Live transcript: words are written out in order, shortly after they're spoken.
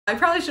I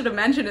probably should have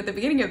mentioned at the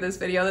beginning of this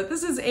video that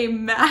this is a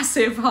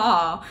massive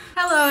haul.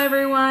 Hello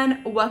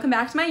everyone, welcome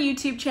back to my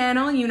YouTube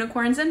channel,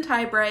 Unicorns and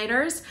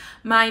Typewriters.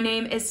 My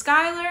name is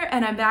Skylar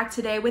and I'm back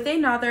today with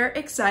another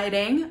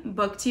exciting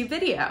booktube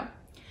video.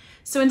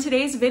 So in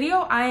today's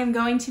video, I am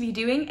going to be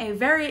doing a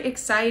very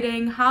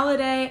exciting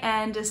holiday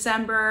and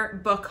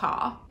December book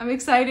haul. I'm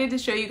excited to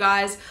show you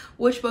guys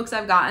which books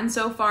I've gotten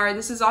so far.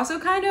 This is also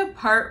kind of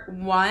part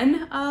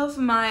one of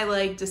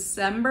my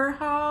December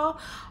haul,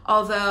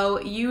 although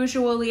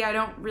usually I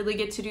don't really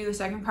get to do the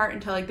second part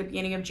until the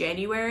beginning of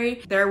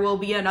January. There will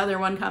be another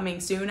one coming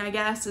soon, I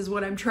guess, is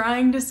what I'm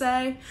trying to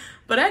say.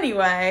 But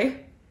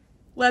anyway,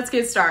 let's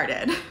get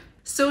started.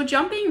 So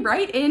jumping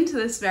right into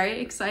this very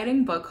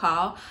exciting book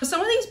haul.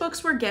 Some of these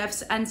books were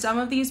gifts and some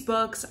of these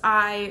books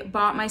I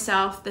bought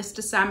myself this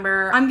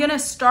December. I'm gonna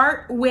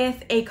start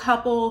with a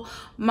couple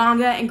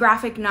manga and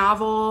graphic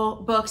novel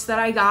books that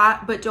I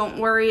got, but don't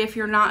worry if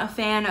you're not a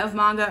fan of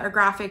manga or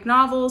graphic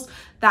novels.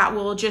 That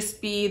will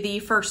just be the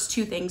first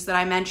two things that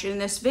I mentioned in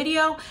this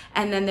video.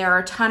 And then there are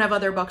a ton of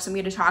other books I'm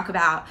going to talk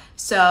about.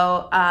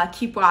 So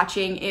keep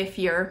watching if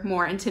you're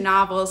more into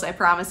novels. I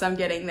promise I'm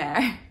getting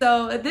there.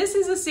 So this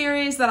is a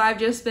series that I've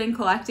just been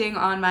collecting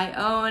on my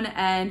own,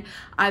 and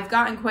I've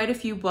gotten quite a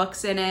few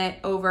books in it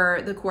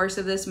over the course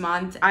of this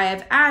month. I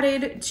have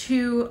added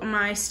to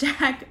my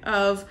stack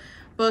of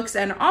books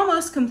and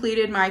almost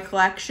completed my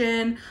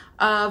collection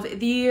of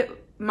the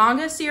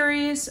manga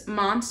series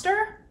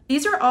Monster.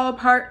 These are all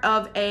part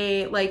of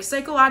a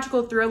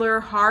psychological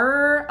thriller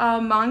horror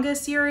manga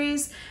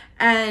series,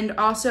 and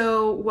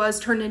also was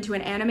turned into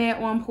an anime at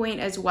one point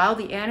as well.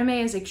 The anime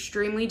is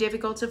extremely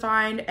difficult to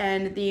find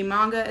and the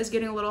manga is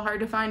getting a little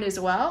hard to find as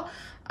well,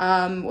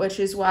 which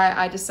is why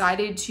I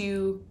decided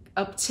to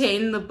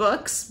obtain the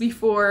books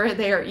before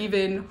they are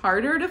even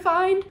harder to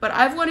find. But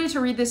I've wanted to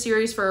read this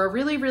series for a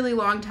really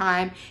long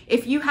time.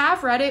 If you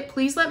have read it,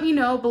 please let me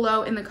know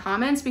below in the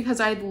comments because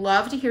I'd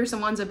love to hear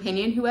someone's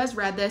opinion who has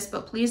read this,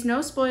 but please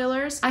no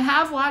spoilers. I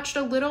have watched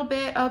a little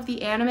bit of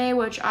the anime,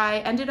 which I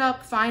ended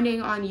up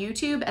finding on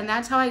YouTube, and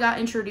that's how I got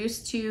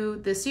introduced to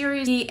the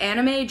series. The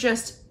anime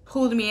just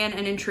pulled me in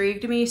and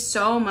intrigued me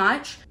so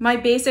much. My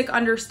basic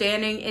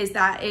understanding is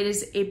that it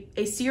is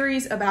a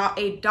series about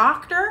a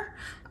doctor.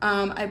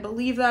 I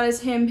believe that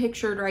is him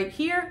pictured right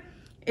here.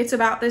 It's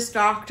about this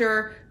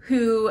doctor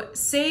who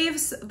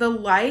saves the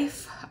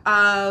life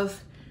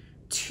of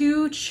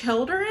two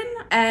children,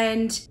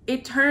 and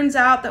it turns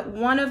out that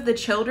one of the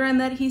children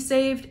that he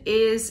saved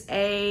is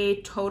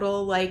a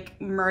total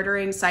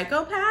murdering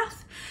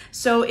psychopath.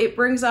 So it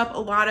brings up a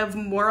lot of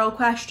moral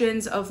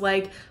questions of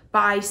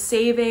by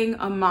saving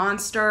a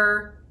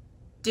monster,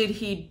 did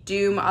he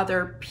doom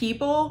other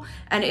people?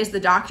 And is the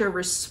doctor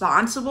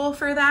responsible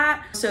for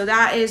that? So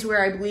that is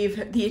where I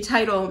believe the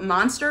title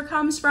Monster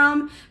comes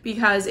from,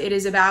 because it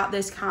is about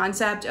this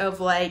concept of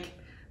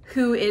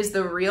who is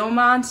the real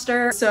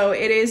monster. So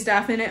it is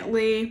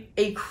definitely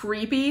a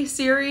creepy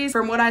series.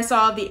 From what I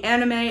saw of the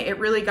anime, it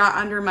really got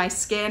under my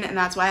skin, and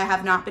that's why I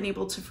have not been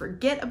able to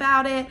forget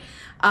about it.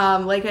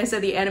 Like I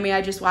said, the anime,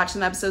 I just watched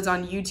some episodes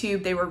on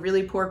YouTube. They were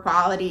really poor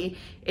quality.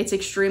 It's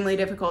extremely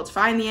difficult to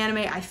find the anime.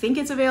 I think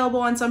it's available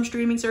on some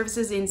streaming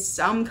services in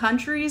some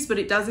countries, but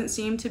it doesn't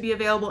seem to be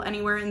available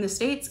anywhere in the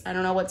States. I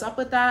don't know what's up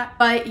with that.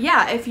 But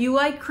yeah, if you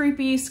like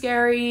creepy,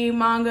 scary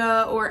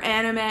manga or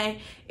anime,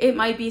 it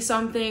might be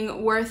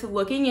something worth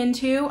looking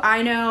into.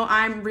 I know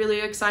I'm really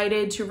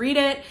excited to read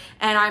it,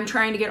 and I'm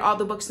trying to get all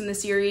the books in the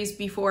series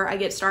before I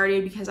get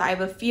started because I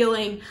have a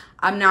feeling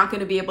I'm not going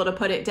to be able to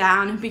put it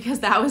down, because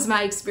that was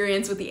my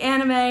experience with the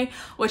anime,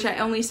 which I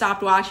only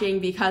stopped watching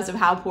because of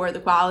how poor the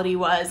quality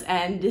was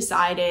and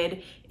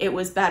decided it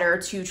was better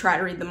to try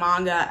to read the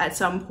manga at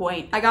some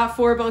point. I got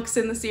 4 books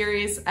in the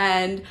series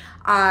and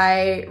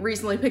I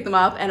recently picked them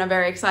up, and I'm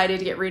very excited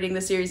to get reading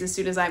the series as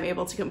soon as I'm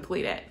able to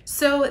complete it.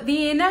 So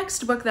the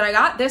next book that I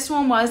got, this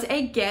one was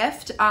a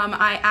gift.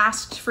 I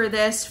asked for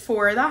this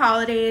for the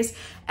holidays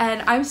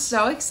and I'm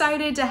so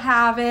excited to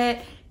have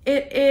it.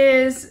 It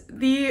is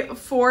the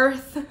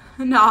 4th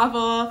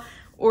novel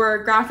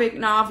or graphic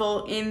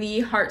novel in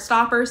the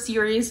Heartstopper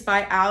series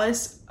by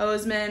Alice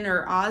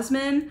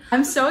Oseman.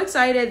 I'm so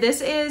excited.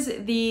 This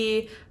is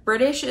the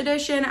British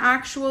edition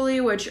actually,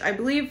 which I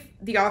believe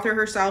the author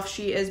herself,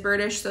 she is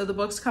British, so the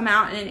books come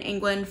out in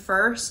England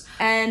first.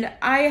 And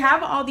I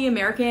have all the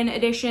American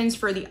editions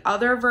for the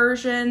other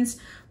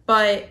versions,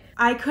 but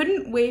I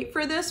couldn't wait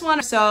for this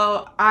one,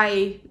 so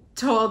I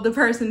told the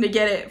person to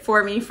get it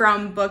for me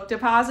from Book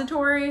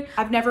Depository.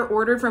 I've never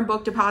ordered from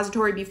Book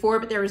Depository before,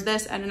 but there was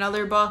this and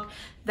another book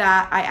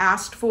that I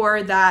asked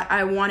for that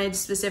I wanted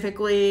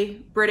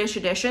specifically British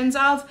editions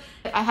of.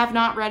 I have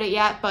not read it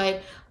yet,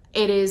 but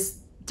it is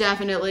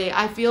definitely,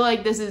 I feel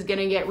like this is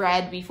gonna get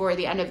read before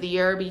the end of the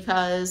year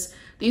because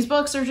these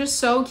books are just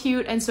so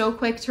cute and so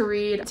quick to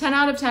read. 10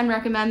 out of 10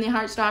 recommend the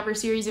Heartstopper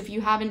series if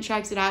you haven't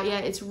checked it out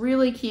yet. It's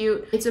really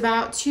cute. It's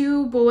about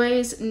 2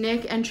 boys,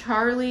 Nick and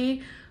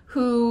Charlie,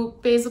 who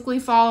basically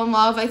fall in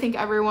love. I think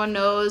everyone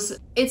knows.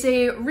 It's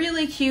a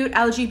really cute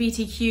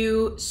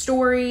LGBTQ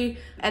story,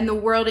 and the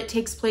world it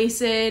takes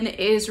place in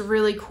is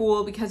really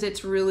cool because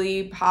it's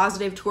really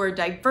positive toward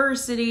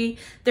diversity.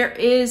 There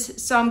is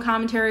some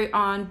commentary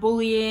on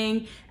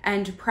bullying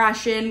and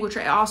depression, which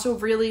I also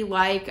really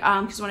like,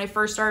 because when I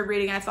first started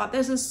reading, I thought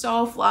this is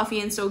so fluffy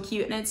and so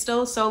cute, and it's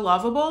still so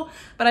lovable,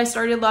 but I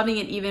started loving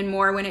it even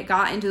more when it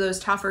got into those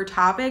tougher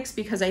topics,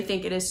 because I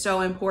think it is so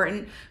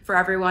important for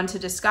everyone to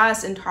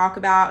discuss and talk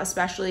about,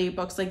 especially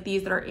books like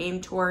these that are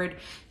aimed toward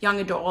young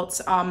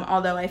adults,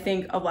 although I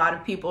think a lot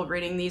of people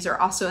reading these are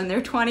also in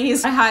their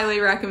 20s. I highly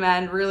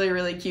recommend really,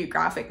 really cute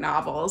graphic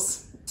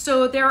novels.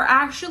 So there are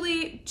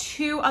actually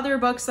 2 other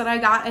books that I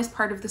got as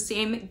part of the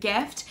same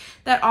gift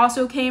that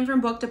also came from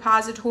Book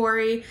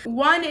Depository.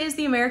 One is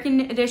the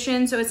American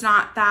edition, so it's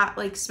not that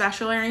like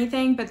special or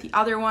anything, but the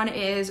other one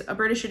is a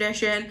British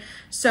edition.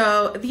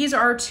 So these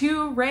are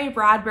 2 Ray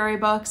Bradbury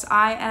books.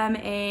 I am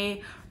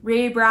a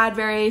Ray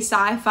Bradbury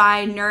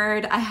sci-fi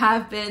nerd. I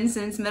have been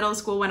since middle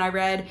school when I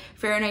read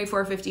Fahrenheit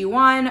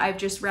 451. I've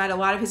just read a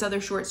lot of his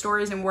other short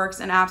stories and works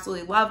and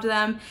absolutely loved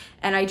them.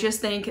 And I just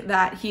think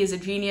that he is a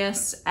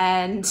genius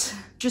and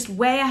just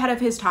way ahead of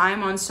his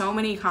time on so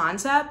many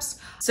concepts.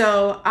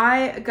 So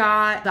I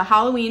got The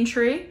Halloween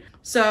Tree.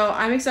 So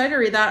I'm excited to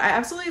read that. I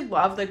absolutely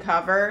love the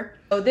cover.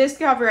 So this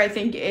cover I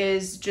think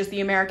is just the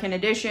American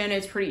edition.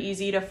 It's pretty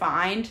easy to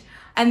find.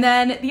 And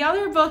then the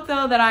other book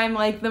though that I'm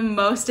like the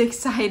most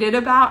excited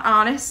about,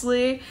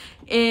 honestly,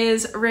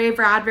 is Ray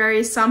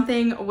Bradbury's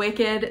Something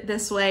Wicked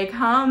This Way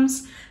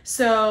Comes.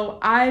 So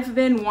I've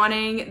been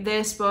wanting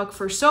this book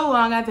for so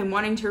long. I've been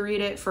wanting to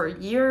read it for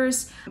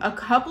years. A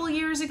couple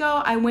years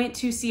ago, I went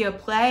to see a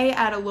play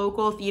at a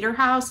local theater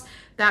house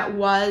that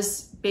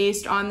was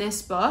based on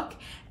this book.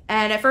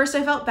 And at first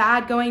I felt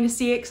bad going to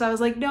see it because I was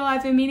like, no,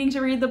 I've been meaning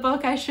to read the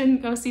book. I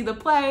shouldn't go see the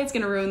play. It's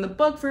gonna ruin the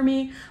book for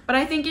me. But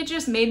I think it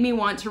just made me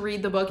want to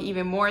read the book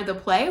even more. The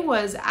play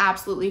was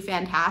absolutely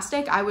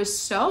fantastic. I was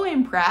so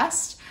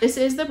impressed. This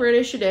is the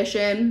British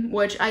edition,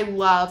 which I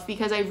love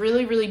because I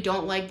really, really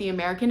don't like the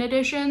American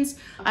editions.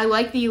 I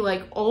like the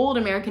old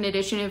American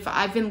edition. If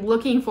I've been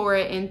looking for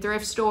it in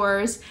thrift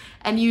stores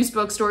and used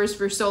bookstores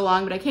for so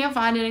long, but I can't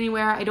find it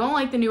anywhere. I don't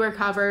like the newer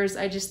covers.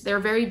 They're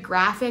very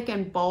graphic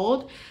and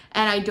bold,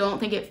 and I don't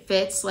think it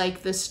fits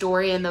like the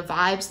story and the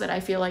vibes that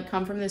I feel like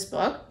come from this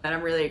book. And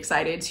I'm really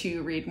excited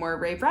to read more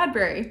Ray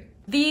Bradbury.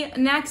 The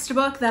next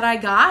book that I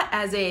got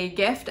as a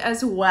gift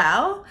as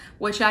well,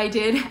 which I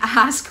did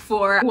ask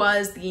for,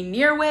 was The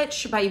Near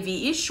Witch by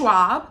V.E.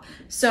 Schwab.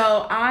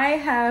 So I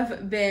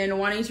have been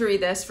wanting to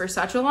read this for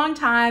such a long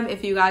time.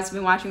 If you guys have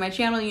been watching my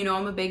channel, you know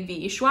I'm a big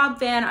V.E. Schwab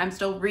fan. I'm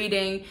still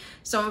reading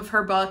some of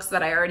her books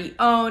that I already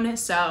own,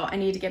 so I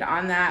need to get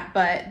on that.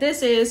 But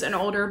this is an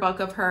older book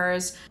of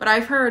hers, but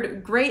I've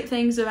heard great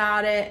things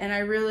about it, and I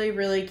really,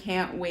 really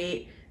can't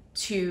wait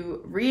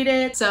to read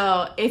it.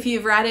 So if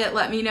you've read it,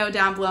 let me know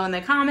down below in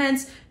the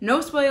comments. No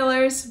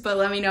spoilers, but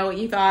let me know what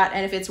you thought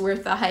and if it's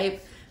worth the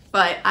hype.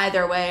 But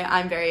either way,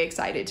 I'm very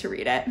excited to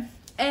read it.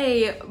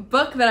 A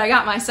book that I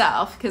got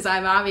myself, because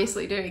I'm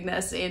obviously doing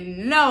this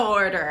in no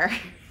order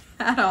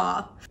at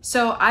all.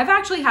 So I've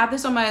actually had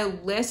this on my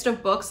list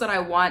of books that I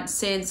want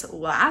since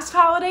last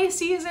holiday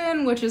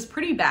season, which is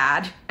pretty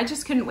bad. I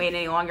just couldn't wait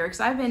any longer because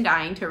I've been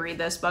dying to read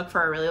this book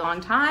for a really long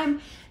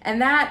time.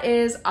 And that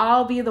is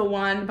I'll Be the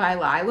One by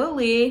Lyla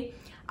Lee.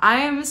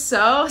 I am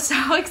so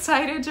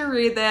excited to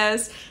read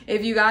this.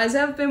 If you guys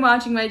have been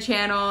watching my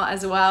channel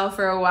as well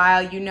for a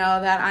while, you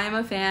know that I am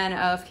a fan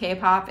of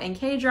K-pop and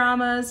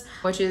K-dramas,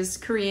 which is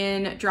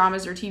Korean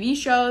dramas or TV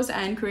shows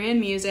and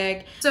Korean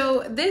music.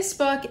 So this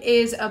book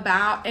is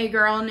about a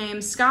girl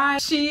named Sky.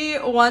 She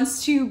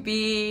wants to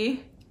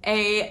be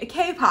a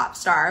K-pop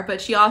star,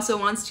 but she also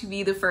wants to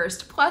be the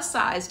first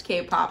plus-sized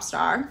K-pop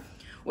star,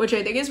 which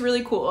I think is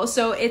really cool.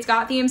 So it's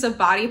got themes of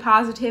body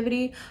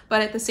positivity,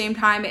 but at the same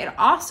time, it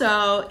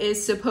also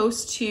is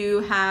supposed to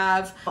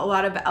have a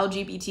lot of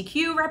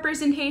LGBTQ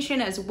representation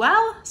as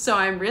well. So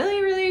I'm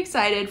really, really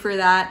excited for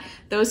that.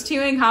 Those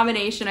two in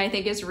combination, I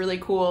think is really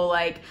cool.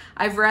 Like,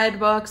 I've read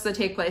books that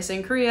take place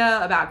in Korea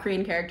about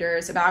Korean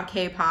characters, about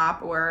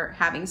K-pop, or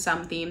having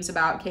some themes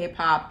about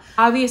K-pop.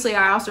 Obviously,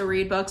 I also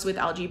read books with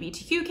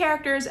LGBTQ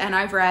characters, and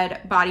I've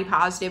read body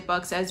positive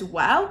books as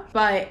well,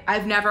 but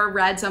I've never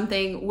read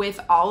something with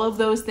all of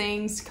those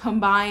things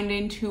combined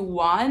into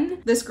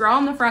one. This girl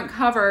on the front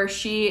cover,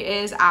 she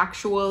is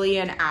actually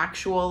an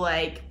actual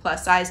like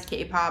plus-sized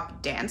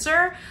K-pop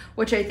dancer,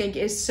 which I think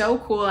is so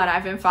cool, and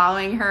I've been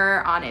following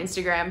her on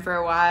Instagram for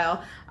a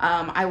while.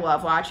 I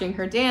love watching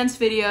her dance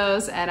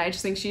videos, and I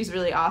just think she's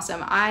really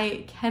awesome.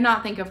 I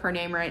cannot think of her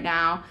name right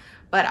now,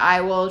 but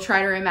I will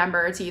try to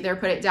remember to either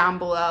put it down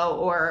below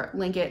or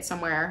link it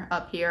somewhere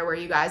up here where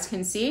you guys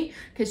can see,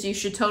 because you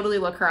should totally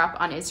look her up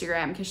on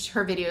Instagram because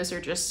her videos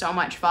are just so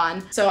much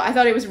fun. So I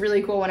thought it was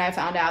really cool when I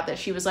found out that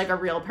she was like a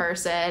real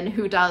person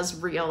who does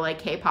real like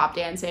K-pop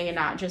dancing and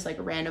not just like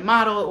a random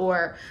model,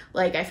 or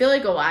like I feel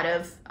like a lot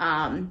of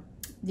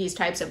these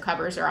types of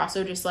covers are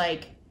also just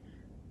like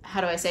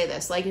how do I say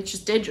this? Like, it's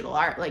just digital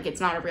art. Like, it's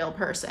not a real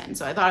person.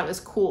 So I thought it was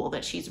cool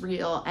that she's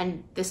real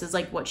and this is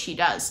like what she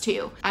does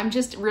too. I'm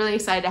just really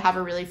excited to have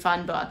a really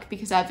fun book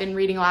because I've been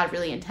reading a lot of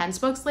really intense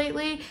books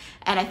lately,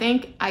 and I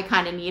think I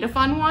kind of need a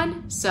fun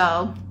one.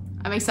 So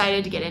I'm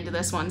excited to get into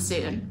this one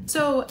soon.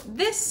 So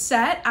this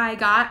set I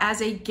got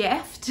as a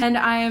gift, and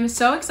I am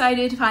so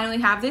excited to finally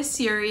have this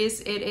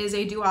series. It is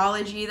a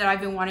duology that I've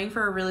been wanting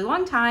for a really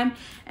long time,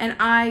 and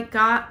I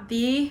got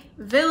the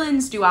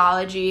Villains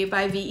duology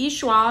by V.E.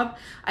 Schwab.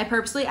 I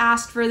purposely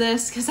asked for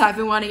this because I've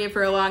been wanting it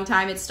for a long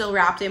time. It's still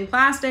wrapped in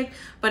plastic,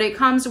 but it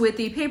comes with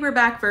the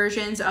paperback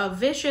versions of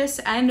Vicious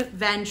and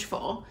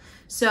Vengeful.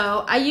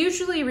 So I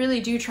usually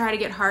really do try to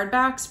get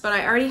hardbacks, but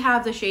I already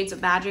have the Shades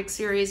of Magic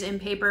series in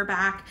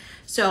paperback.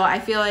 So I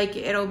feel like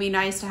it'll be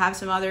nice to have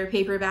some other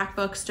paperback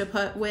books to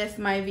put with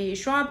my V.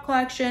 Schwab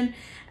collection.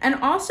 And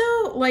also,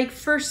 like,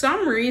 for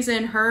some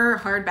reason, her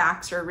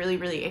hardbacks are really,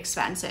 really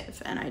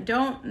expensive, and I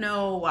don't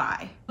know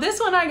why. This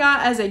one I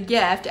got as a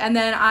gift, and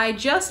then I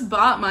just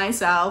bought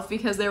myself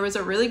because there was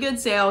a really good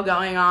sale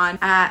going on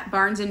at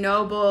Barnes &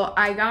 Noble.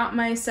 I got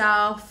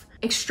myself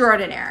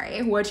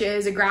Extraordinary, which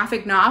is a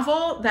graphic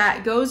novel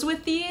that goes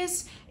with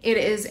these. It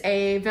is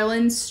a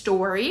villain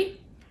story.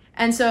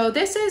 And so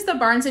this is the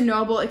Barnes &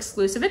 Noble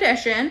exclusive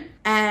edition.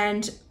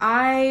 And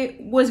I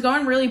was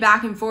going really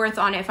back and forth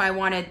on if I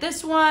wanted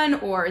this one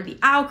or the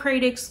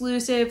Owlcrate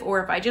exclusive,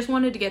 or if I just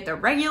wanted to get the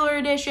regular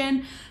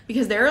edition,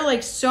 because there are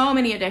like so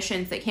many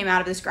editions that came out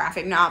of this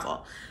graphic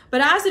novel. But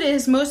as it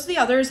is, most of the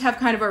others have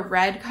kind of a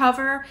red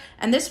cover,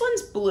 and this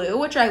one's blue,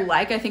 which I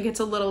like. I think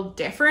it's a little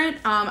different.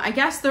 I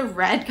guess the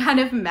red kind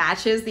of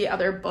matches the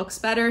other books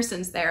better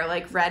since they're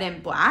like red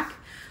and black.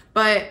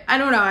 But I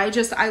don't know,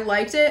 I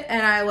liked it,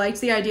 and I liked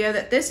the idea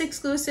that this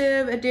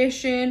exclusive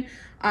edition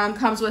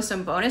comes with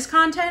some bonus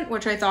content,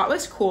 which I thought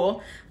was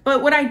cool.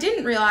 But what I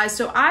didn't realize,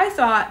 so I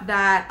thought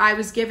that I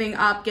was giving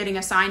up getting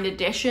a signed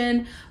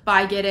edition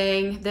by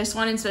getting this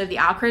one instead of the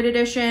Owlcrate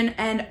edition.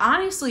 And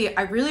honestly,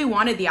 I really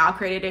wanted the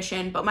Owlcrate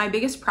edition, but my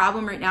biggest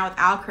problem right now with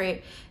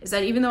Owlcrate is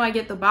that even though I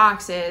get the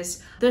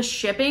boxes, the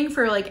shipping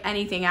for like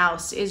anything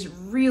else is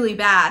really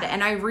bad.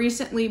 And I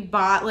recently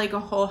bought like a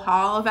whole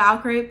haul of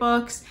Owlcrate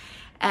books,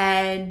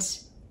 and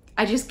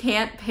I just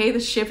can't pay the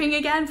shipping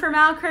again from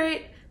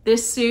Owlcrate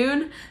this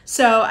soon.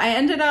 So I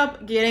ended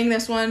up getting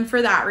this one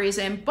for that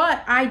reason.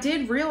 But I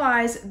did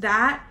realize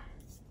that,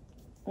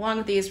 along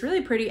with these really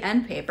pretty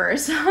end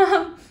papers,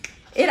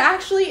 it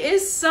actually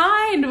is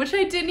signed, which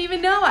I didn't even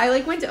know. I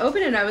like went to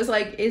open it and I was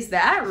like, is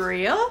that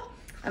real?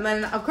 And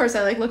then of course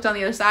I like looked on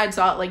the other side,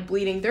 saw it like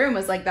bleeding through, and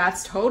was like,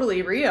 that's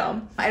totally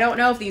real. I don't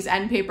know if these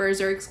end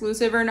papers are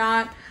exclusive or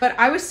not, but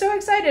I was so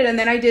excited. And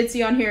then I did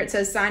see on here, it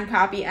says signed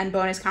copy and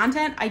bonus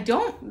content. I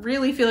don't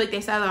really feel like they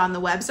said that on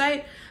the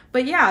website,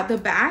 but yeah, the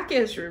back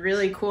is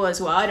really cool as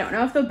well. I don't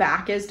know if the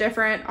back is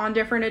different on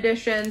different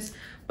editions,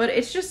 but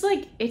it's just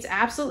like, it's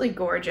absolutely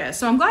gorgeous.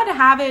 So I'm glad to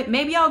have it.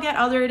 Maybe I'll get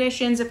other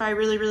editions if I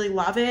really, really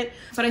love it.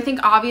 But I think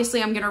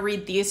obviously I'm gonna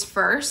read these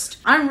first.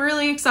 I'm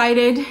really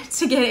excited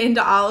to get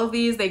into all of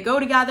these. They go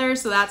together,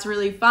 so that's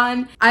really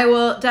fun. I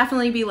will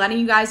definitely be letting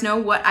you guys know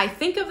what I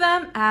think of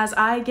them as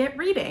I get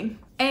reading.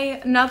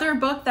 Another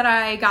book that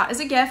I got as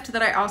a gift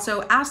that I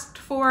also asked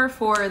for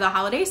the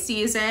holiday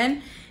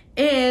season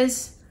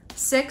is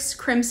 6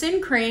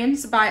 Crimson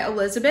Cranes by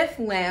Elizabeth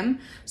Lim.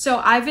 So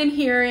I've been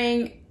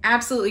hearing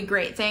absolutely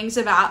great things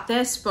about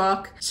this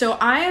book. So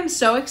I am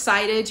so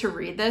excited to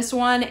read this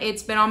one.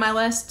 It's been on my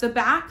list. The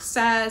back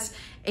says,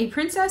 a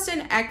princess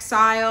in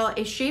exile,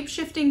 a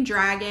shape-shifting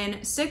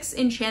dragon, 6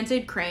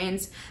 enchanted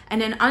cranes,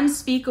 and an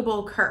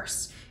unspeakable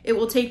curse. It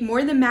will take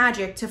more than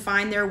magic to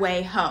find their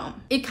way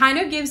home. It kind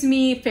of gives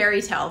me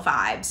fairy tale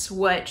vibes,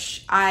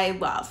 which I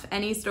love.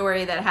 Any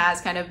story that has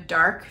kind of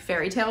dark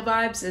fairy tale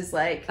vibes is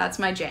like, that's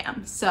my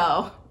jam.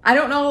 So I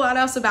don't know a lot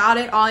else about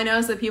it. All I know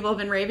is that people have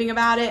been raving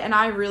about it, and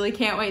I really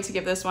can't wait to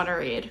give this one a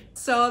read.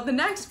 So the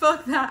next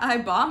book that I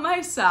bought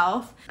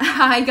myself,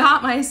 I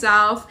got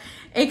myself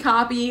a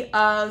copy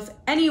of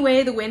Any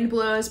Way the Wind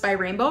Blows by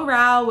Rainbow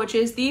Rowell, which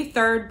is the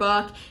 3rd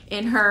book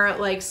in her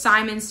like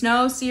Simon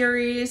Snow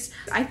series.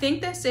 I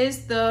think this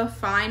is the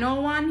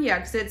final one, yeah,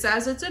 because it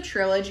says it's a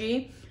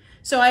trilogy.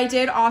 So I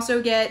did also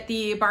get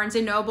the Barnes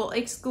 & Noble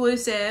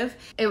exclusive.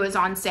 It was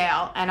on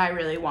sale and I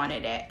really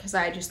wanted it because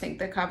I just think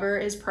the cover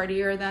is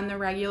prettier than the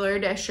regular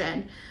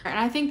edition. And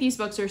I think these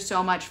books are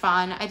so much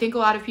fun. I think a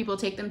lot of people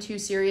take them too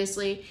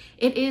seriously.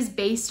 It is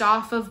based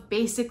off of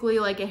basically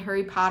like a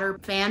Harry Potter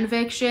fan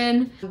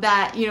fiction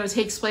that, you know,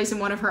 takes place in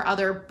one of her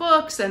other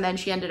books, and then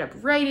she ended up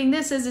writing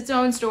this as its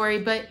own story.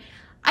 But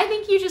I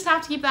think you just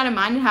have to keep that in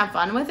mind and have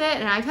fun with it,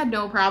 and I've had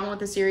no problem with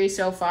the series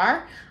so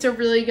far. It's a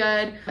really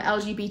good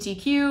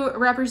LGBTQ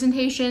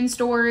representation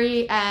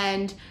story,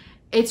 and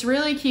it's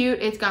really cute.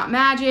 It's got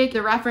magic.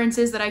 The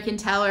references that I can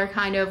tell are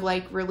kind of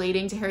like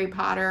relating to Harry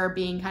Potter,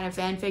 being kind of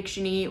fan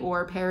fiction-y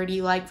or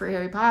parody-like for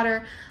Harry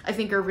Potter, I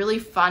think are really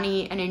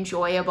funny and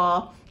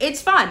enjoyable.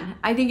 It's fun.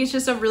 I think it's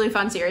just a really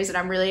fun series, and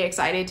I'm really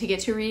excited to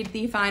get to read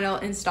the final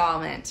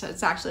installment.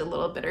 It's actually a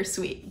little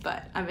bittersweet,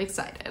 but I'm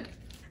excited.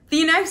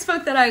 The next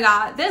book that I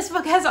got, this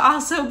book has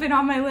also been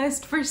on my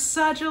list for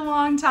such a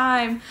long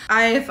time.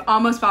 I've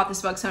almost bought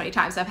this book so many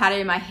times. I've had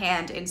it in my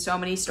hand in so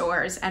many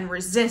stores and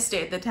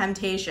resisted the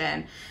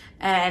temptation.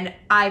 And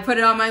I put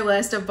it on my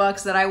list of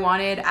books that I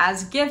wanted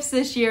as gifts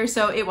this year,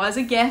 so it was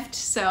a gift.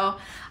 So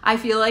I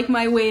feel like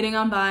my waiting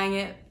on buying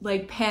it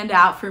like panned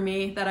out for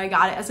me, that I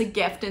got it as a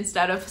gift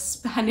instead of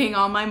spending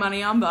all my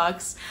money on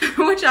books,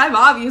 which I've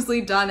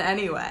obviously done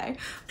anyway.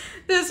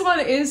 This one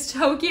is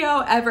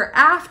Tokyo Ever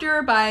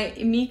After by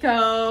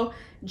Emiko,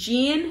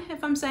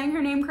 if I'm saying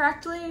her name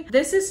correctly.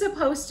 This is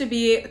supposed to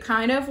be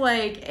kind of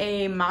like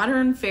a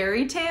modern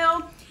fairy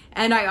tale,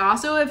 and I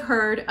also have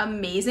heard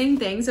amazing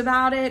things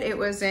about it. It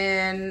was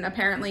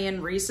apparently in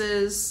Reese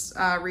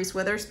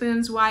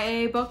Witherspoon's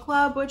YA book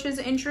club, which is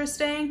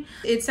interesting.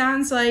 It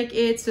sounds like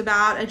it's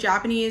about a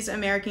Japanese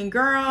American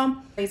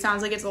girl. It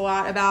sounds like it's a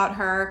lot about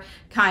her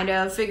kind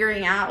of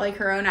figuring out like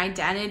her own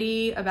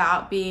identity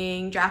about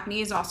being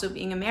Japanese, also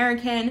being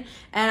American.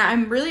 And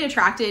I'm really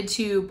attracted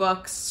to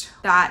books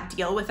that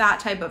deal with that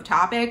type of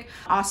topic.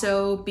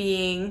 Also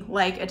being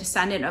like a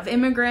descendant of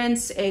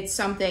immigrants, it's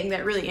something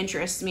that really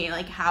interests me,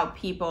 like how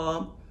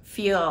people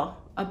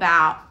feel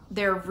about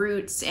their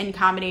roots in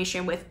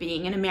combination with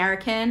being an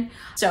American.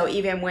 So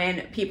even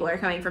when people are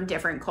coming from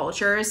different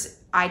cultures,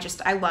 I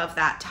love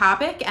that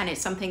topic, and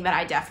it's something that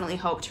I definitely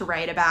hope to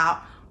write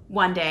about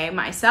one day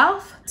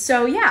myself.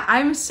 So yeah,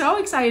 I'm so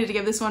excited to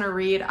give this one a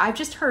read. I've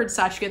just heard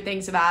such good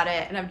things about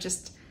it, and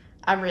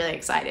I'm really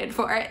excited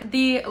for it.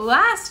 The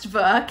last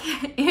book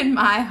in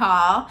my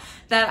haul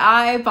that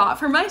I bought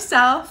for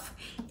myself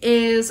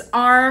is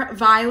Our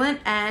Violent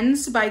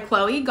Ends by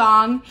Chloe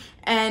Gong,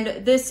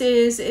 and this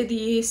is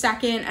the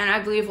second and I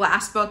believe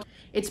last book.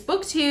 It's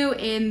book 2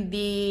 in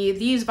the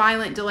These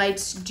Violent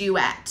Delights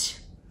duet.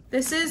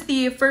 This is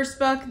the first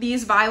book,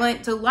 These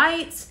Violent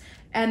Delights,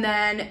 and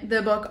then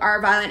the book Our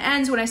Violent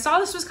Ends. When I saw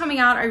this was coming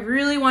out, I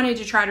really wanted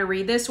to try to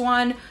read this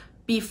one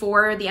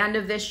before the end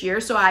of this year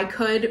so I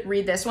could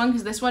read this one,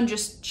 because this one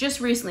just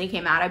recently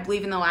came out, I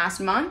believe in the last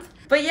month.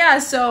 But yeah,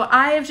 so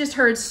I have just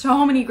heard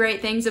so many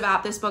great things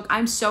about this book.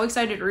 I'm so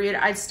excited to read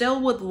it. I still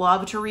would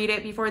love to read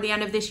it before the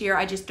end of this year.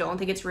 I just don't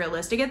think it's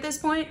realistic at this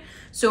point.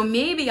 So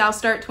maybe I'll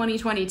start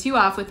 2022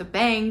 off with a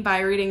bang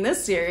by reading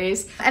this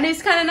series. And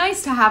it's kind of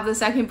nice to have the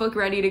second book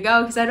ready to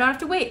go because I don't have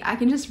to wait. I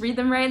can just read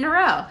them right in a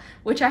row,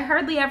 which I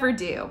hardly ever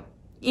do.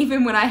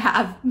 Even when I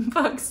have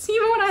books,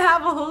 even when I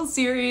have a whole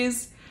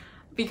series,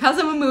 because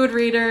I'm a mood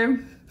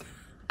reader,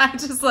 I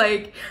just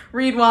like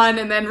read one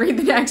and then read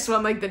the next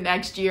one like the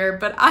next year,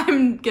 but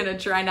I'm gonna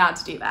try not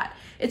to do that.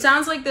 It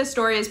sounds like this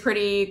story is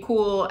pretty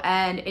cool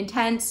and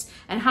intense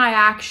and high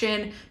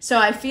action, so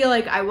I feel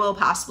like I will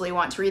possibly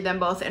want to read them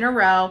both in a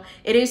row.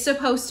 It is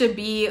supposed to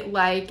be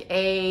like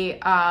a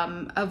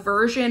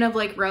version of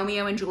like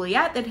Romeo and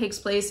Juliet that takes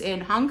place in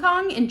Hong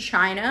Kong in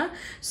China.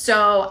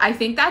 So I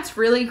think that's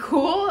really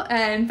cool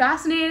and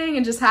fascinating,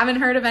 and just haven't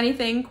heard of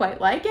anything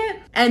quite like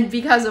it. And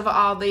because of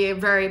all the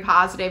very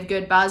positive,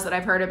 good buzz that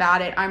I've heard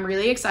about it, I'm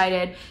really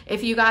excited.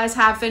 If you guys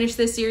have finished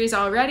this series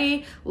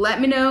already,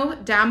 let me know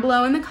down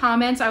below in the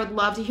comments. I would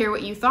love to hear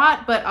what you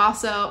thought, but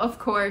also, of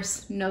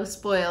course, no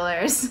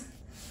spoilers.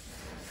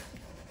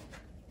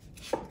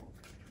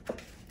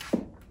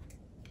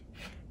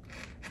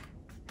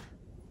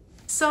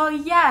 So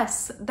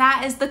yes,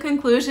 that is the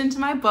conclusion to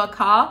my book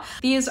haul.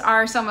 These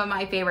are some of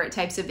my favorite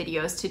types of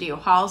videos to do.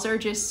 Hauls are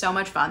just so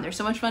much fun. They're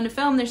so much fun to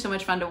film. They're so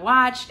much fun to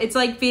watch. It's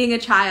like being a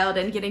child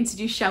and getting to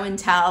do show and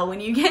tell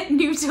when you get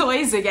new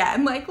toys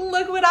again. Like,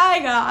 look what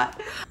I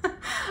got.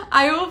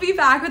 I will be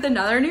back with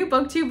another new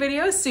booktube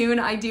video soon.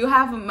 I do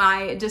have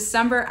my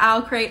December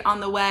owl crate on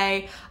the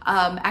way.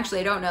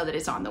 Actually, I don't know that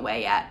it's on the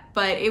way yet,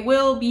 but it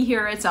will be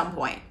here at some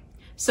point.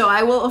 So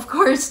I will, of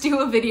course, do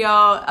a video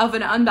of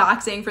an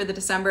unboxing for the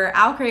December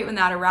owl crate when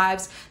that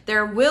arrives.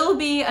 There will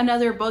be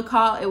another book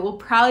haul. It will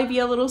probably be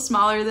a little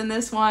smaller than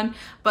this one,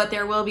 but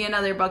there will be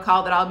another book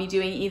haul that I'll be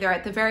doing either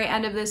at the very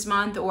end of this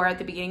month or at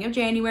the beginning of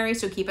January,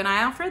 so keep an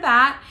eye out for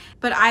that.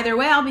 But either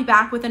way, I'll be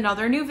back with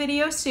another new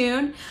video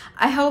soon.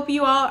 I hope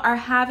you all are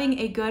having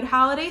a good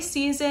holiday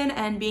season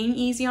and being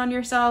easy on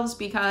yourselves,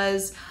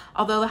 because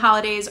although the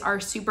holidays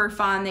are super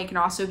fun, they can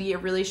also be a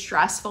really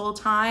stressful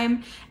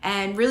time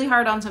and really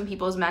hard on some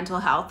people's mental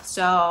health.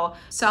 So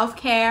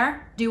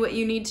self-care, do what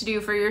you need to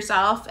do for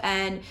yourself,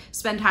 and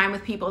spend time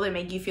with people that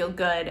make you feel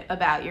good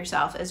about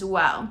yourself as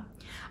well.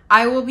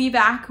 I will be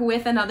back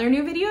with another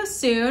new video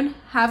soon.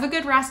 Have a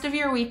good rest of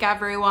your week,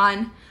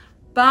 everyone.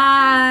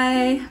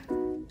 Bye.